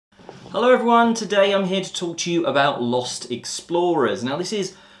Hello everyone, today I'm here to talk to you about Lost Explorers. Now this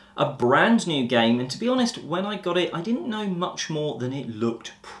is a brand new game, and to be honest, when I got it I didn't know much more than it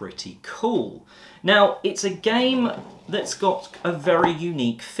looked pretty cool. Now it's a game that's got a very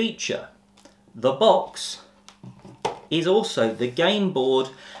unique feature. The box is also the game board,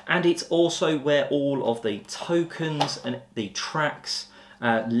 and it's also where all of the tokens and the tracks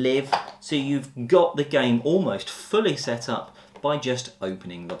live, so you've got the game almost fully set up by just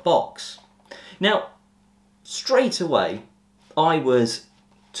opening the box. Now, straight away, I was,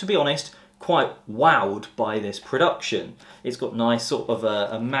 to be honest, quite wowed by this production. It's got nice sort of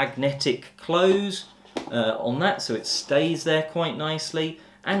a magnetic close on that, so it stays there quite nicely.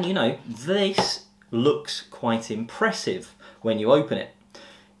 And you know, this looks quite impressive when you open it.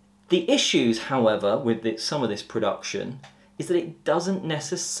 The issues, however, with some of this production is that it doesn't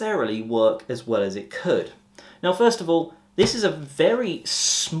necessarily work as well as it could. Now, first of all, this is a very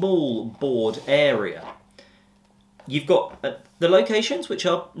small board area. You've got the locations, which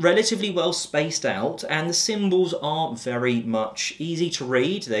are relatively well spaced out, and the symbols are very much easy to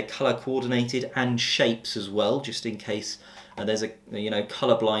read. They're colour coordinated, and shapes as well, just in case there's a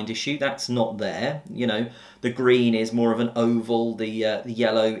colourblind issue. That's not there. You know, the green is more of an oval, the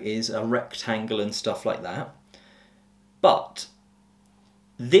yellow is a rectangle and stuff like that. But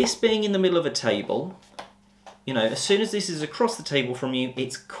this being in the middle of a table, you know, as soon as this is across the table from you,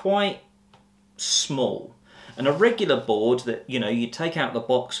 it's quite small. And a regular board that, you know, you take out the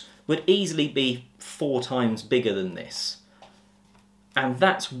box would easily be 4 times bigger than this. And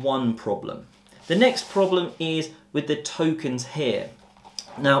that's one problem. The next problem is with the tokens here.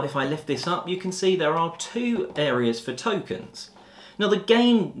 Now, if I lift this up, you can see there are 2 areas for tokens. Now, the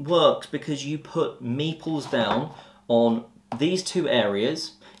game works because you put meeples down on these 2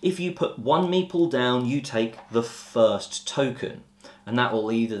 areas. If you put 1 meeple down, you take the first token, and that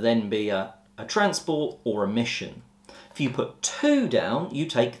will either then be a transport or a mission. If you put 2 down, you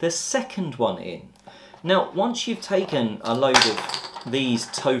take the second one in. Now, once you've taken a load of these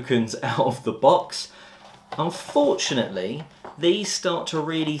tokens out of the box, unfortunately, these start to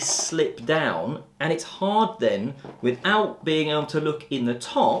really slip down, and it's hard then, without being able to look in the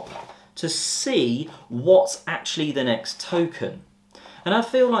top, to see what's actually the next token. And I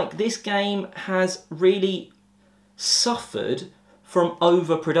feel like this game has really suffered from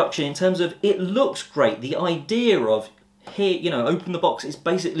overproduction in terms of it looks great. The idea of here, you know, open the box, it's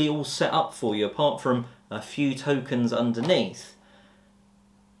basically all set up for you apart from a few tokens underneath.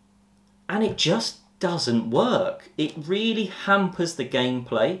 And it just doesn't work. It really hampers the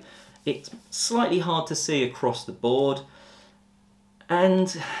gameplay. It's slightly hard to see across the board.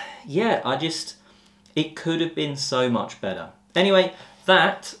 And yeah, it could have been so much better. Anyway,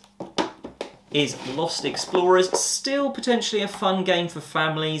 that is Lost Explorers. Still potentially a fun game for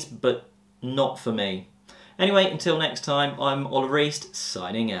families, but not for me. Anyway, until next time, I'm Oliver East,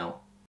 signing out.